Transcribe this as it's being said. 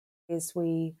As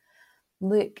we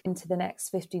look into the next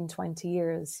 15, 20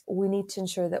 years, we need to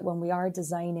ensure that when we are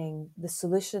designing the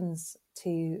solutions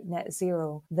to net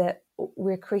zero, that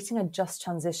we're creating a just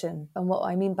transition. And what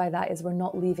I mean by that is we're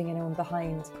not leaving anyone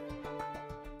behind.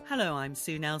 Hello, I'm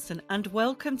Sue Nelson, and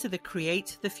welcome to the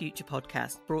Create the Future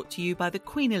podcast, brought to you by the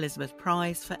Queen Elizabeth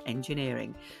Prize for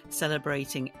Engineering,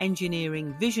 celebrating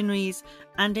engineering visionaries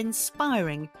and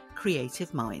inspiring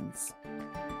creative minds.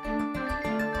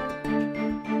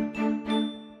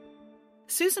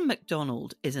 Susan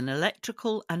McDonald is an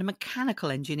electrical and mechanical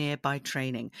engineer by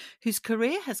training, whose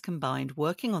career has combined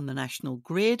working on the national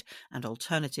grid and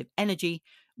alternative energy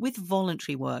with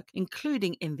voluntary work,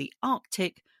 including in the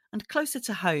Arctic and closer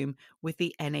to home with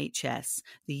the NHS,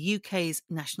 the UK's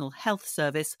National Health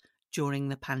Service, during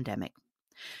the pandemic.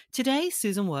 Today,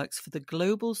 Susan works for the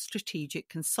global strategic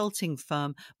consulting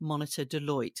firm Monitor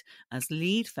Deloitte as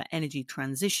lead for energy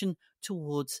transition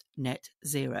towards net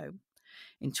zero.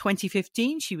 In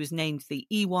 2015, she was named the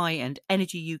EY and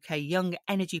Energy UK Young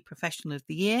Energy Professional of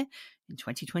the Year. In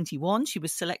 2021, she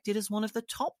was selected as one of the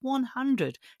top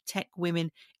 100 tech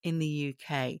women in the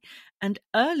UK. And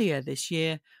earlier this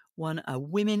year, won a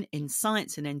Women in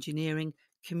Science and Engineering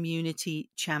Community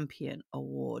Champion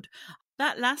Award.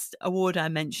 That last award I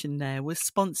mentioned there was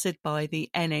sponsored by the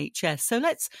NHS. So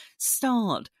let's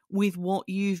start with what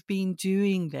you've been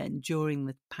doing then during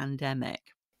the pandemic.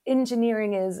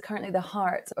 Engineering is currently the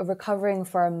heart of recovering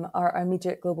from our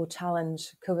immediate global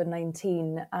challenge,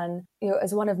 COVID-19. And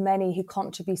as one of many who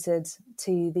contributed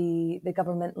to the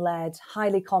government-led,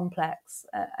 highly complex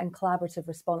and collaborative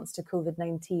response to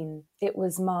COVID-19, it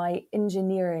was my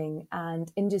engineering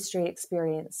and industry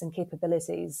experience and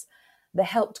capabilities that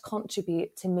helped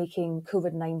contribute to making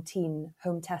COVID-19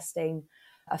 home testing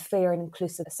a fair and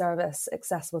inclusive service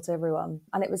accessible to everyone.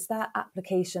 And it was that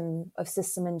application of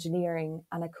system engineering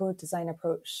and a code design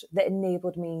approach that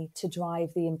enabled me to drive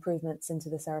the improvements into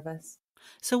the service.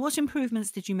 So what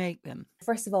improvements did you make then?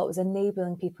 First of all, it was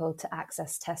enabling people to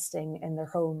access testing in their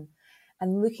home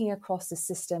and looking across the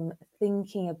system,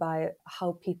 thinking about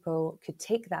how people could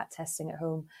take that testing at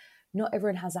home. Not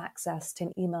everyone has access to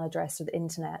an email address or the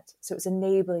internet. So it's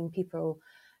enabling people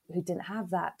who didn't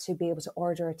have that to be able to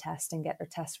order a test and get their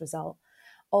test result,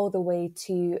 all the way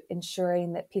to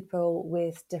ensuring that people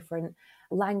with different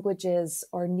languages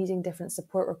or needing different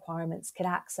support requirements could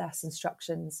access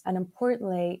instructions. And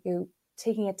importantly,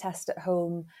 taking a test at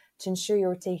home to ensure you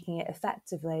were taking it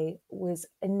effectively was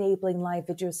enabling live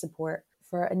video support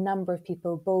for a number of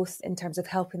people, both in terms of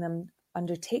helping them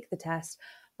undertake the test,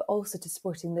 but also to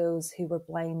supporting those who were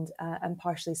blind and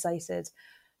partially sighted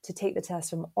to take the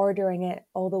test from ordering it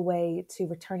all the way to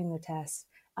returning their test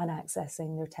and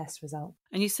accessing their test result.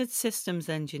 And you said systems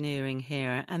engineering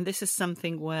here, and this is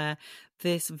something where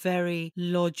this very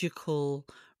logical,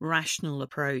 rational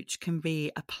approach can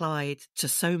be applied to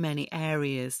so many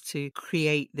areas to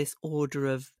create this order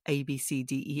of A, B, C,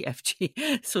 D, E, F, G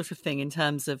sort of thing in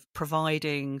terms of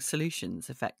providing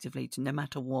solutions effectively to no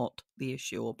matter what the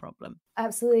issue or problem.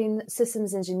 Absolutely. And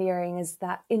systems engineering is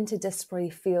that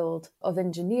interdisciplinary field of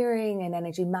engineering and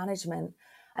energy management,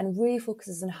 and really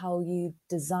focuses on how you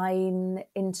design,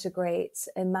 integrate,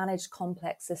 and manage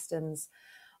complex systems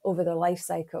over their life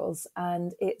cycles.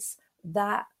 And it's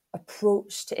that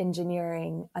approach to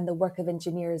engineering and the work of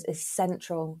engineers is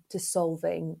central to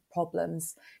solving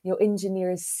problems.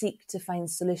 Engineers seek to find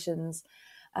solutions,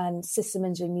 and system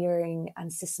engineering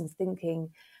and system thinking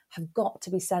have got to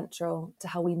be central to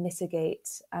how we mitigate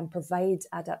and provide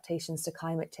adaptations to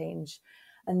climate change.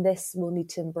 And this will need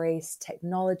to embrace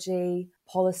technology,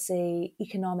 policy,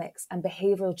 economics, and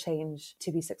behavioural change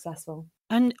to be successful.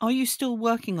 And are you still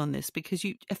working on this? Because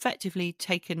you've effectively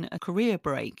taken a career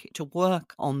break to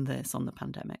work on this, on the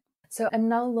pandemic. So I'm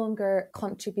no longer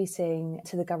contributing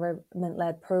to the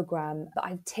government-led programme, but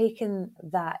I've taken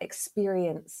that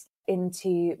experience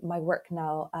into my work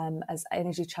now as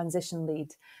energy transition lead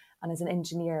and as an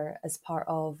engineer as part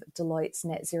of Deloitte's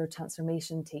Net Zero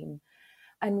Transformation team.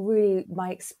 And really my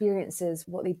experiences,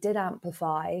 what they did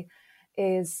amplify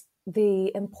is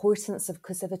the importance of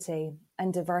inclusivity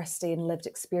and diversity in lived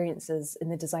experiences in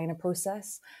the designer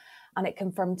process. And it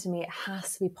confirmed to me it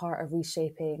has to be part of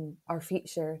reshaping our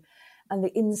future. And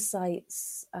the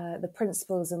insights, the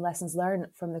principles and lessons learned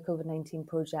from the COVID-19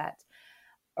 project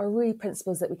are really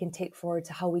principles that we can take forward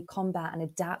to how we combat and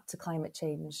adapt to climate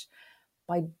change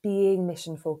by being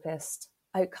mission-focused,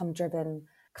 outcome-driven,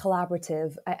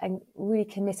 collaborative, and really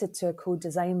committed to a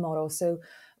co-design model. So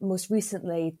most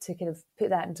recently, to kind of put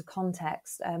that into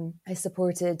context, I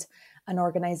supported an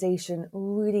organisation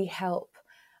really help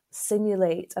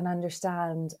simulate and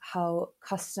understand how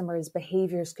customers'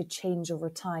 behaviours could change over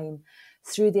time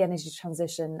through the energy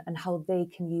transition and how they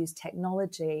can use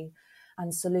technology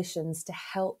and solutions to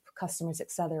help customers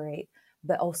accelerate,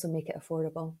 but also make it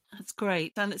affordable. That's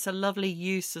great. And it's a lovely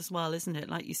use as well, isn't it?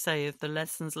 Like you say, of the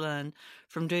lessons learned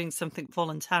from doing something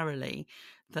voluntarily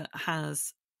that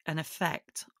has an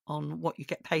effect on what you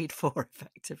get paid for,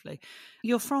 effectively.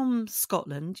 You're from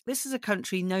Scotland. This is a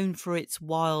country known for its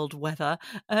wild weather.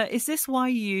 Is this why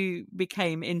you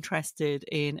became interested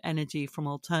in energy from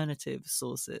alternative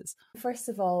sources? First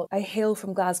of all, I hail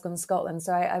from Glasgow in Scotland,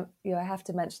 so I have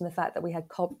to mention the fact that we had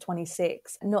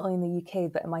COP26, not only in the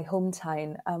UK, but in my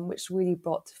hometown, which really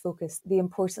brought to focus the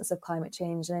importance of climate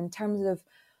change. And in terms of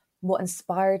what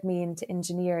inspired me into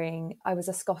engineering, I was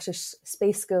a Scottish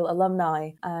Space School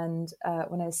alumni. And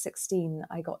when I was 16,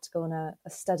 I got to go on a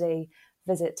study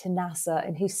visit to NASA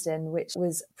in Houston, which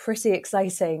was pretty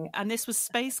exciting. And this was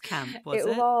Space Camp, was it?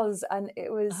 It was, and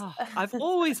it was... Oh, I've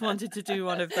always wanted to do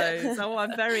one of those. Oh,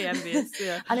 I'm very envious,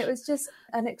 yeah. And it was just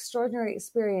an extraordinary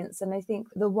experience. And I think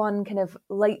the one kind of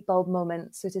light bulb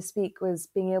moment, so to speak, was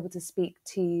being able to speak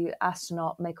to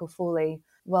astronaut Michael Foley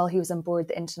while he was on board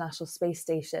the International Space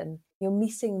Station.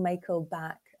 Meeting Michael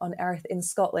back on Earth in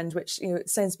Scotland, which, it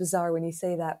sounds bizarre when you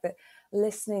say that, but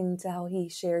listening to how he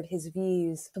shared his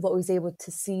views of what he was able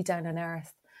to see down on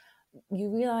Earth, you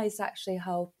realise actually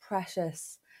how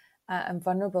precious and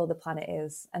vulnerable the planet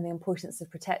is and the importance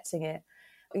of protecting it.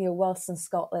 Whilst in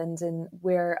Scotland and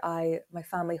where my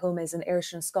family home is in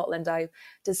Ayrshire, Scotland, I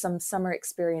did some summer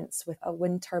experience with a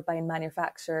wind turbine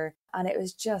manufacturer, and it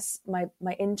was just my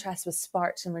interest was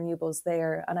sparked in renewables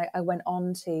there. And I went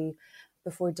on to,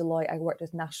 before Deloitte, I worked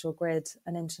with National Grid,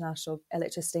 an international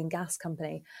electricity and gas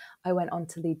company. I went on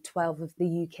to lead 12 of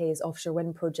the UK's offshore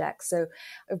wind projects. So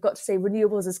I've got to say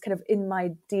renewables is kind of in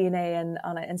my DNA,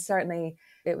 and certainly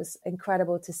it was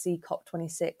incredible to see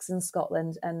COP26 in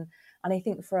Scotland. And I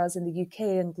think for us in the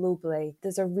UK and globally,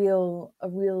 there's a real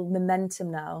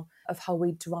momentum now of how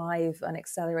we drive and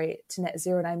accelerate to net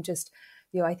zero. And I'm just,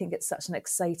 I think it's such an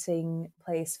exciting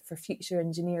place for future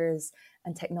engineers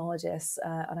and technologists.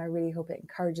 And I really hope it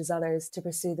encourages others to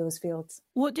pursue those fields.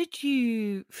 What did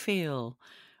you feel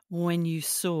when you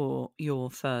saw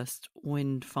your first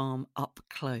wind farm up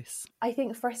close? I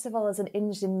think, first of all, as an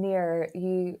engineer,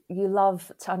 you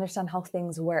love to understand how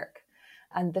things work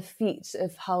and the feat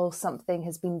of how something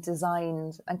has been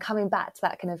designed, and coming back to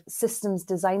that kind of systems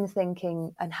design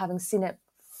thinking and having seen it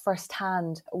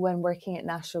firsthand when working at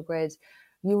National Grid,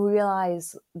 you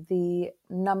realise the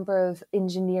number of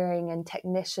engineering and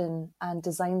technician and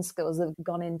design skills that have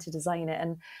gone into design it.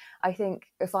 And I think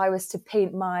if I was to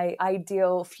paint my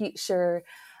ideal future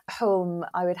home,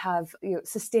 I would have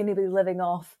sustainably living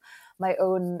off my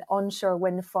own onshore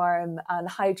wind farm and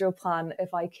hydro plant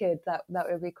if I could. That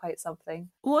would be quite something.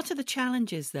 What are the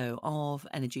challenges, though, of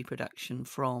energy production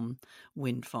from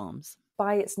wind farms?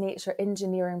 By its nature,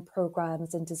 engineering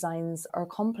programs and designs are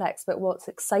complex, but what's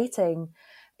exciting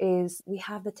is we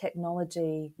have the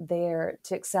technology there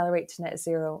to accelerate to net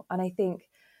zero. And I think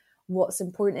what's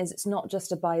important is it's not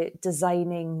just about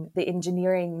designing the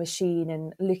engineering machine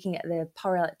and looking at the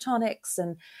power electronics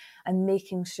and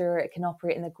making sure it can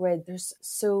operate in the grid. There's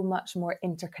so much more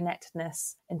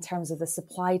interconnectedness in terms of the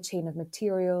supply chain of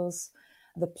materials,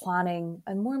 the planning,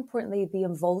 and more importantly, the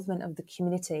involvement of the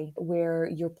community where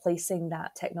you're placing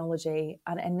that technology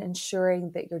and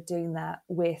ensuring that you're doing that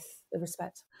with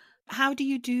respect. How do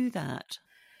you do that?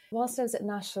 Whilst I was at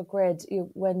National Grid,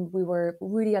 when we were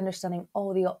really understanding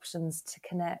all the options to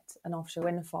connect an offshore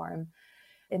wind farm,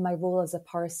 in my role as a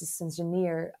power systems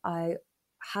engineer, I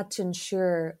had to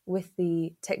ensure with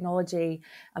the technology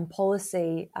and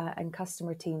policy and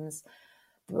customer teams,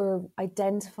 we're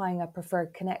identifying a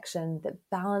preferred connection that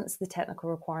balanced the technical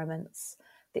requirements,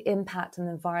 the impact on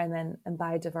the environment and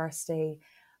biodiversity,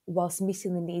 whilst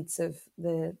meeting the needs of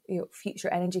the future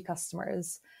energy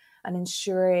customers, and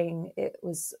ensuring it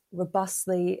was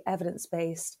robustly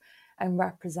evidence-based and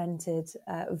represented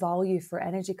value for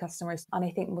energy customers. And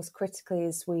I think most critically,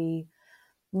 as we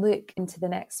look into the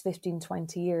next 15,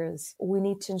 20 years, we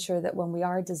need to ensure that when we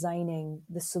are designing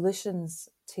the solutions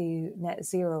to net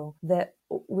zero, that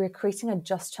we're creating a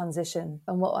just transition.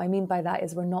 And what I mean by that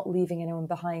is we're not leaving anyone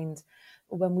behind.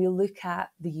 When we look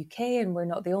at the UK, and we're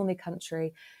not the only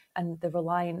country, and the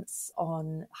reliance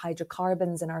on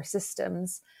hydrocarbons in our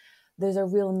systems, there's a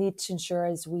real need to ensure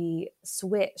as we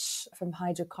switch from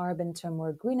hydrocarbon to a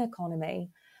more green economy,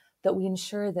 that we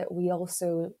ensure that we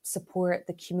also support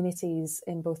the communities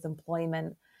in both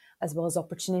employment as well as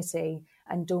opportunity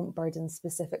and don't burden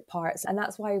specific parts. And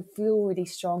that's why I feel really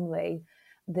strongly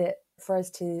that for us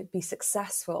to be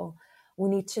successful, we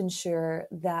need to ensure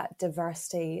that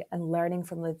diversity and learning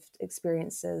from lived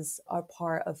experiences are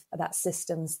part of that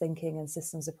systems thinking and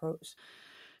systems approach.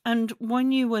 And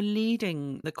when you were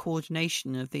leading the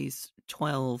coordination of these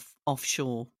 12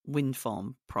 offshore wind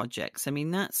farm projects, I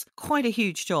mean, that's quite a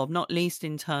huge job, not least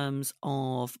in terms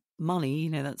of money.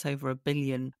 That's over £1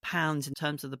 billion in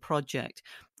terms of the project.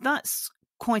 That's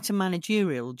quite a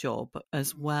managerial job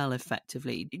as well,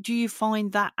 effectively. Do you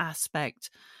find that aspect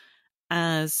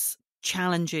as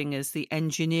challenging as the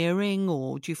engineering,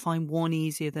 or do you find one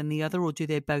easier than the other, or do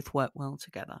they both work well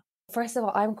together? First of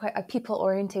all, I'm quite a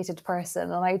people-orientated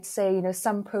person, and I'd say,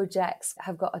 some projects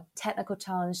have got a technical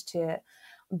challenge to it,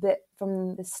 but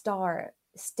from the start,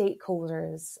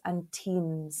 stakeholders and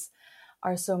teams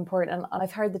are so important. And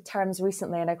I've heard the terms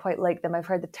recently, and I quite like them. I've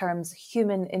heard the terms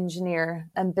human engineer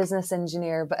and business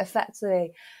engineer, but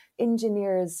effectively,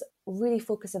 engineers really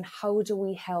focus on how do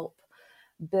we help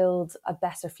build a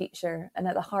better future. And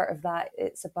at the heart of that,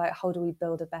 it's about how do we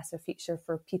build a better future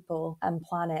for people and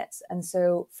planet. And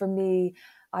so for me,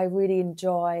 I really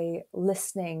enjoy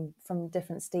listening from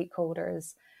different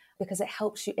stakeholders because it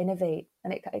helps you innovate.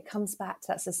 And it comes back to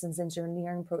that systems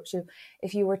engineering approach.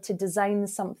 If you were to design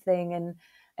something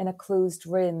in a closed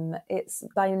room, it's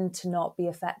bound to not be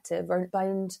effective or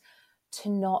bound to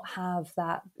not have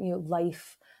that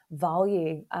life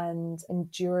value and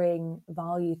enduring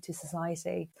value to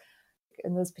society.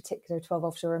 In those particular 12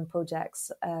 offshore wind projects,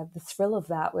 the thrill of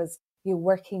that was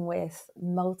working with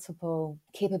multiple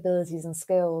capabilities and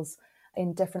skills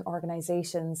in different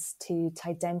organizations to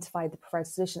identify the preferred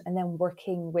solution, and then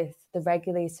working with the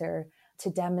regulator to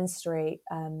demonstrate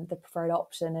the preferred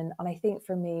option. And I think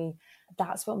for me,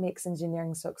 that's what makes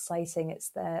engineering so exciting.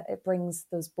 It brings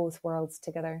those both worlds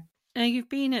together. Now, you've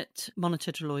been at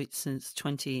Monitor Deloitte since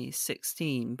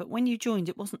 2016, but when you joined,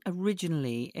 it wasn't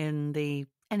originally in the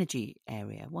energy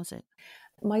area, was it?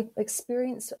 My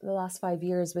experience the last 5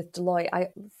 years with Deloitte,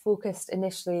 I focused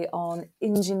initially on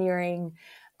engineering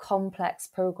complex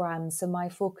programs. So my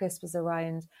focus was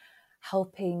around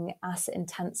helping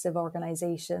asset-intensive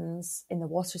organizations in the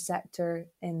water sector,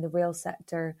 in the rail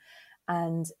sector,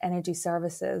 and energy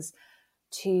services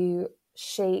to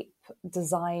shape,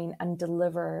 design, and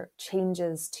deliver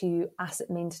changes to asset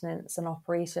maintenance and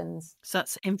operations. So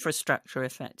that's infrastructure,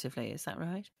 effectively, is that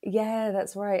right? Yeah,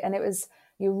 that's right. And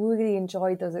you really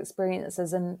enjoyed those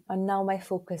experiences. And now my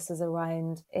focus is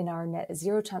around, in our net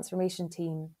zero transformation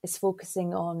team, is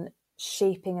focusing on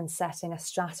shaping and setting a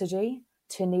strategy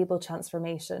to enable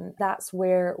transformation. That's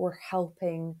where we're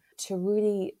helping to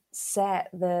really set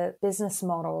the business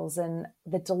models and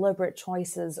the deliberate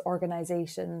choices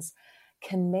organizations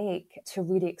can make to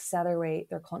really accelerate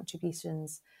their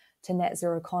contributions to net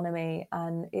zero economy.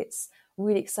 And it's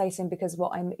really exciting because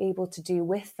what I'm able to do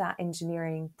with that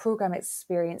engineering program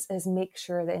experience is make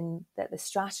sure that the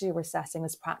strategy we're setting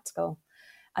is practical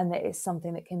and that it's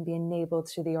something that can be enabled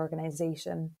through the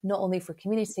organization, not only for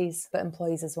communities, but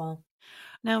employees as well.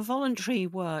 Now, voluntary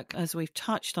work, as we've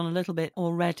touched on a little bit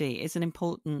already, is an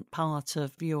important part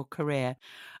of your career.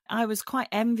 I was quite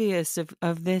envious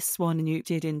of this one you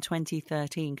did in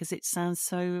 2013 because it sounds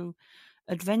so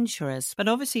adventurous, but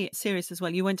obviously serious as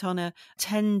well. You went on a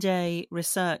 10-day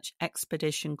research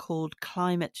expedition called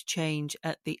Climate Change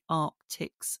at the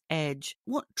Arctic's Edge.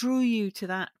 What drew you to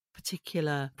that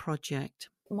particular project?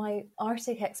 My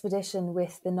Arctic expedition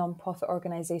with the non-profit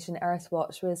organisation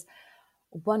Earthwatch was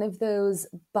one of those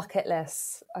bucket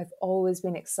lists. I've always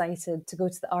been excited to go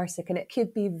to the Arctic, and it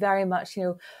could be very much,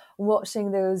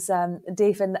 watching those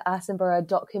David Attenborough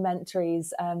documentaries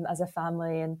as a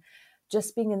family, and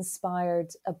just being inspired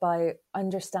about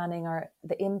understanding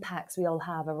the impacts we all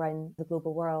have around the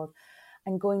global world.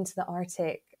 And going to the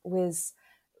Arctic was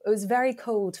very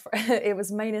cold. It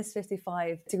was minus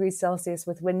 55 degrees Celsius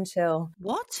with wind chill.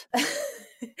 What?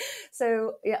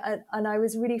 So, yeah, and I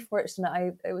was really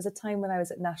fortunate. It was a time when I was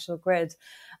at National Grid.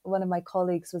 One of my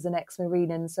colleagues was an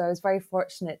ex-Marine, and so I was very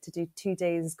fortunate to do 2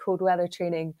 days cold weather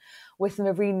training with the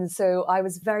Marines. So I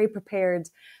was very prepared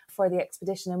for the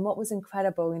expedition. And what was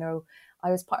incredible,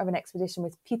 I was part of an expedition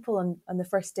with people on the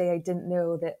first day I didn't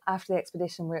know that after the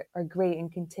expedition are great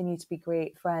and continue to be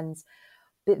great friends.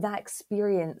 But that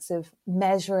experience of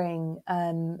measuring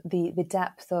the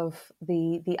depth of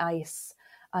the ice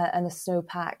and the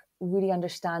snowpack, really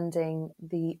understanding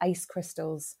the ice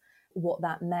crystals, what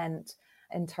that meant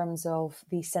in terms of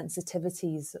the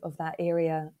sensitivities of that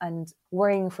area, and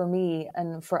worrying for me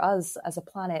and for us as a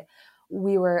planet,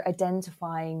 we were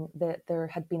identifying that there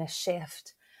had been a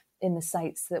shift in the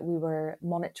sites that we were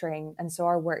monitoring. And so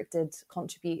our work did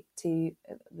contribute to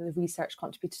the research,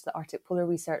 contributed to the Arctic Polar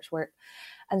research work.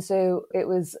 And so it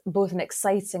was both an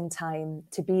exciting time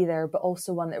to be there, but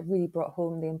also one that really brought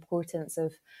home the importance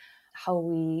of how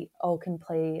we all can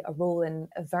play a role in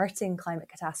averting climate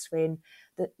catastrophe, and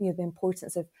the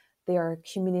importance of there are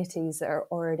communities that are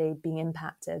already being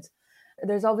impacted.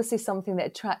 There's obviously something that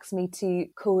attracts me to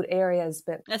cold areas,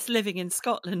 but that's living in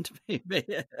Scotland, maybe.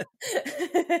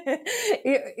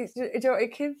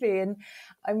 It could be, and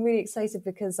I'm really excited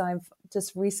because I've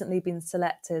just recently been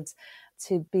selected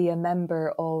to be a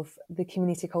member of the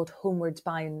community called Homeward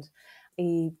Bound,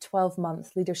 a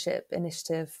 12-month leadership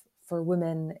initiative for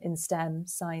women in STEM,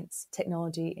 science,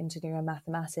 technology, engineering, and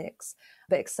mathematics.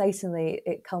 But excitingly,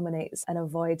 it culminates in a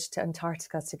voyage to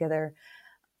Antarctica together.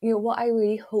 What I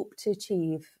really hope to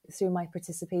achieve through my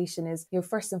participation is,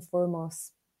 first and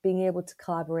foremost, being able to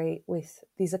collaborate with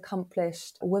these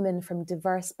accomplished women from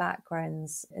diverse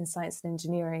backgrounds in science and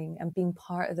engineering and being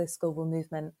part of this global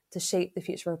movement to shape the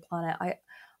future of our planet.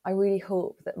 I really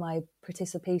hope that my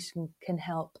participation can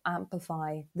help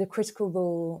amplify the critical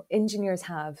role engineers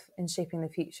have in shaping the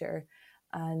future,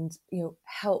 and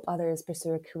help others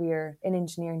pursue a career in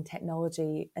engineering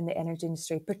technology and the energy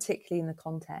industry, particularly in the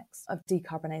context of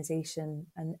decarbonisation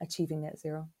and achieving net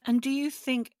zero. And do you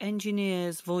think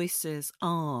engineers' voices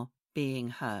are being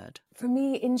heard? For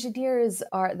me, engineers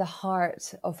are at the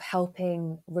heart of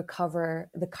helping recover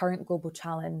the current global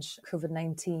challenge,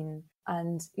 COVID-19.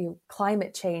 And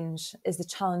climate change is the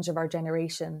challenge of our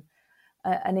generation.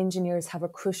 And engineers have a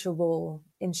crucial role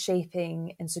in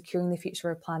shaping and securing the future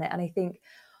of our planet. And I think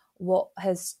what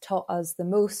has taught us the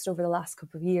most over the last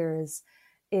couple of years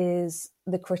is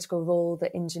the critical role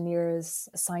that engineers,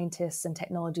 scientists, and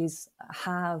technologies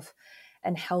have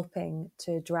in helping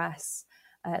to address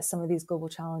some of these global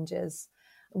challenges.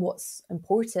 What's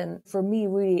important for me,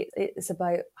 really, it's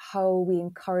about how we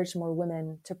encourage more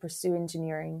women to pursue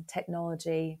engineering,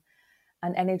 technology,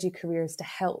 and energy careers to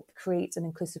help create an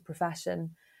inclusive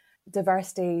profession.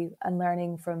 Diversity and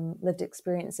learning from lived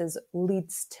experiences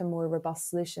leads to more robust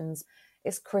solutions.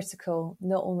 It's critical,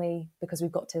 not only because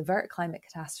we've got to avert climate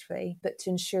catastrophe, but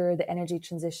to ensure the energy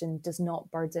transition does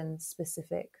not burden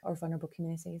specific or vulnerable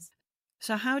communities.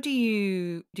 So how do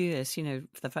you do this,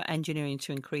 for engineering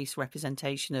to increase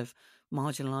representation of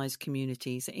marginalised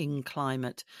communities in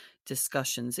climate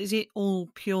discussions? Is it all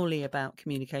purely about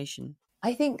communication?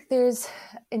 I think there's,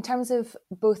 in terms of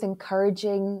both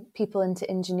encouraging people into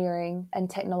engineering and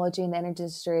technology and the energy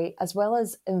industry, as well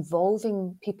as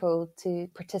involving people to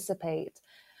participate,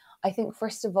 I think,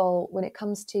 first of all, when it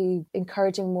comes to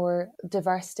encouraging more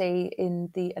diversity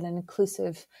in an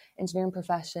inclusive engineering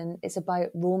profession, it's about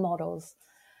role models.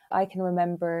 I can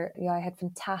remember, I had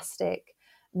fantastic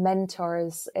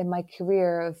mentors in my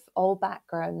career of all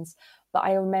backgrounds, but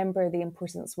I remember the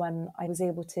importance when I was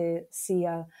able to see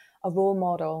a role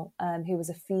model who was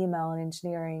a female in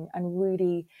engineering, and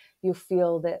really you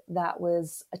feel that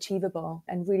was achievable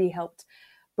and really helped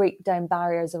break down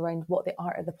barriers around what the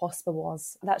art of the possible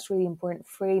was. That's really important,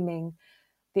 framing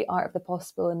the art of the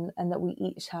possible, and that we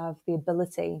each have the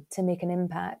ability to make an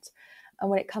impact. And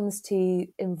when it comes to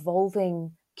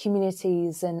involving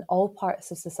communities in all parts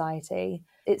of society,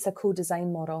 it's a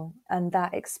co-design model. And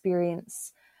that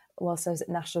experience, whilst I was at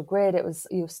National Grid, it was,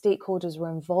 stakeholders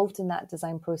were involved in that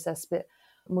design process, but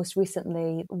most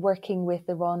recently working with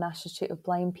the Royal National Institute of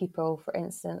Blind People, for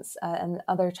instance, and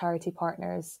other charity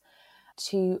partners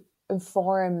to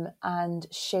inform and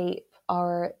shape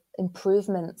our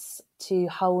improvements to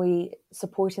how we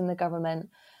supporting the government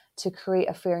to create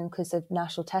a fair, inclusive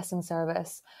national testing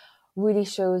service, really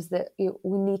shows that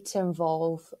we need to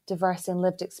involve diverse and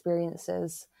lived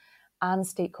experiences and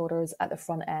stakeholders at the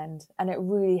front end. And it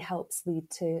really helps lead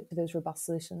to those robust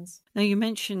solutions. Now, you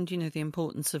mentioned, the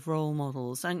importance of role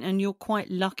models, and you're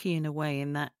quite lucky in a way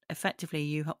in that effectively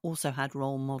you also had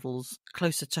role models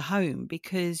closer to home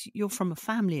because you're from a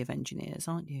family of engineers,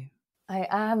 aren't you? I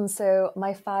am. So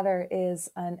my father is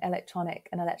an electronic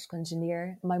and electrical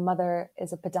engineer. My mother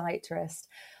is a podiatrist.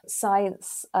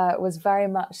 Science was very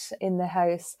much in the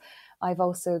house. I've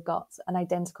also got an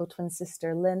identical twin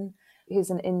sister, Lynn, who's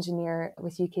an engineer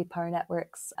with UK Power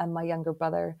Networks, and my younger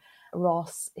brother,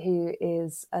 Ross, who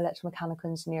is an electromechanical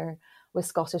engineer with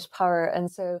Scottish Power.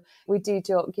 And so we do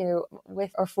joke,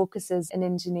 with our focuses in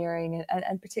engineering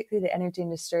and particularly the energy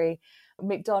industry,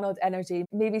 McDonald Energy,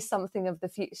 maybe something of the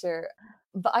future.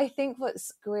 But I think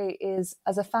what's great is,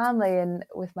 as a family and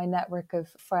with my network of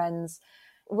friends,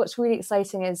 what's really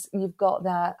exciting is you've got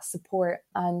that support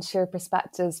and shared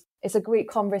perspectives. It's a great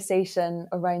conversation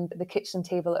around the kitchen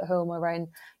table at home, around,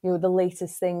 the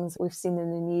latest things we've seen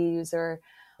in the news, or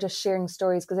just sharing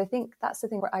stories. Because I think that's the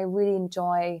thing where I really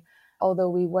enjoy, although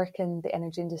we work in the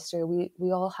energy industry,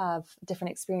 we all have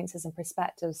different experiences and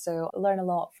perspectives. So I learn a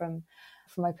lot from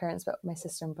my parents, but my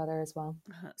sister and brother as well.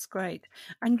 That's great.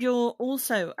 And you're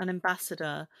also an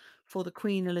ambassador for the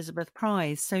Queen Elizabeth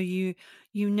Prize, so you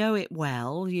know it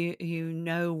well. You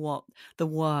know what the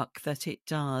work that it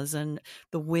does and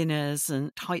the winners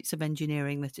and types of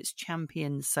engineering that it's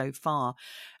championed so far.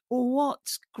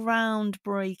 What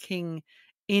groundbreaking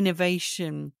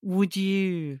innovation would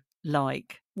you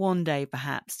like one day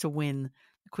perhaps to win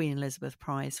the Queen Elizabeth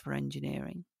Prize for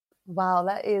engineering? Wow,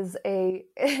 that is a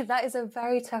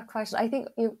very tough question. I think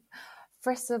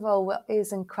first of all, what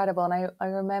is incredible, and I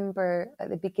remember at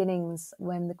the beginnings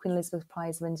when the Queen Elizabeth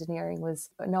Prize of Engineering was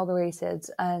inaugurated,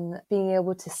 and being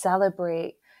able to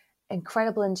celebrate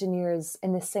incredible engineers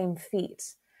in the same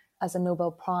feat as a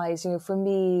Nobel Prize. For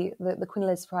me, the Queen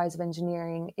Elizabeth Prize of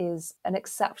Engineering is an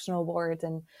exceptional award,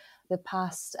 and the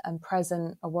past and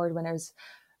present award winners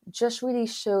just really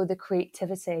show the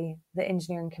creativity that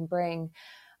engineering can bring.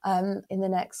 In the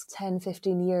next 10,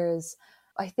 15 years,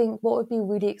 I think what would be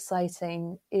really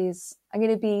exciting is, I'm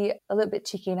going to be a little bit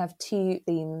cheeky and have two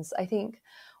themes. I think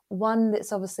one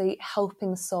that's obviously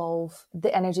helping solve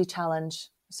the energy challenge.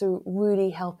 So really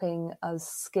helping us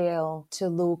scale to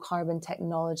low carbon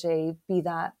technology, be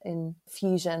that in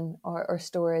fusion or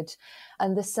storage.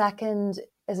 And the second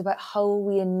is about how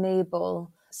we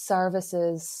enable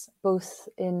services, both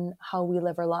in how we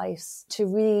live our lives, to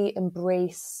really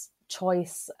embrace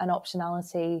choice and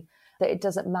optionality, that it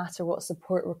doesn't matter what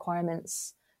support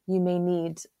requirements you may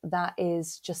need, that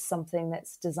is just something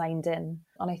that's designed in.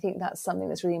 And I think that's something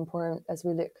that's really important as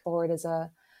we look forward as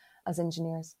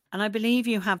engineers. And I believe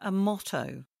you have a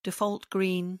motto: default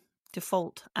green,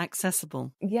 default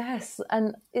accessible. Yes,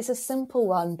 and it's a simple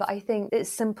one, but I think it's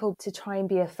simple to try and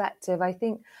be effective. I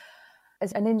think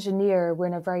as an engineer, we're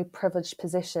in a very privileged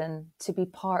position to be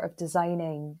part of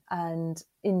designing and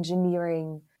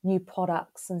engineering new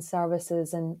products and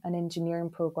services and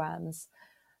engineering programs,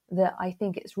 that I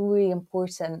think it's really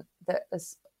important that,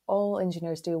 as all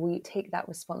engineers do, we take that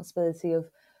responsibility of,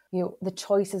 the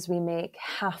choices we make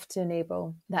have to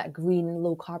enable that green,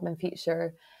 low carbon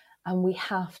future. And we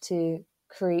have to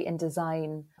create and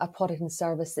design a product and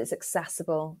service that's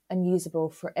accessible and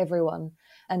usable for everyone.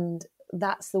 And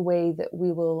that's the way that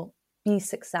we will be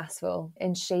successful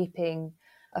in shaping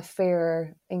a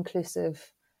fairer,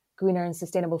 inclusive, greener and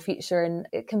sustainable future. And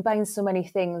it combines so many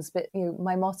things, but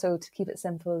my motto, to keep it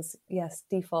simple, is yes,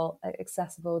 default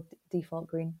accessible, default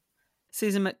green.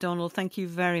 Susan McDonald, thank you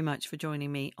very much for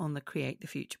joining me on the Create the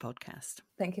Future podcast.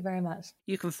 Thank you very much.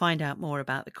 You can find out more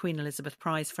about the Queen Elizabeth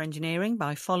Prize for Engineering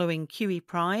by following QE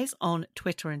Prize on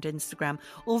Twitter and Instagram,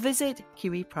 or visit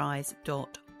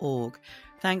qeprize.org.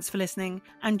 Thanks for listening,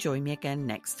 and join me again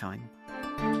next time.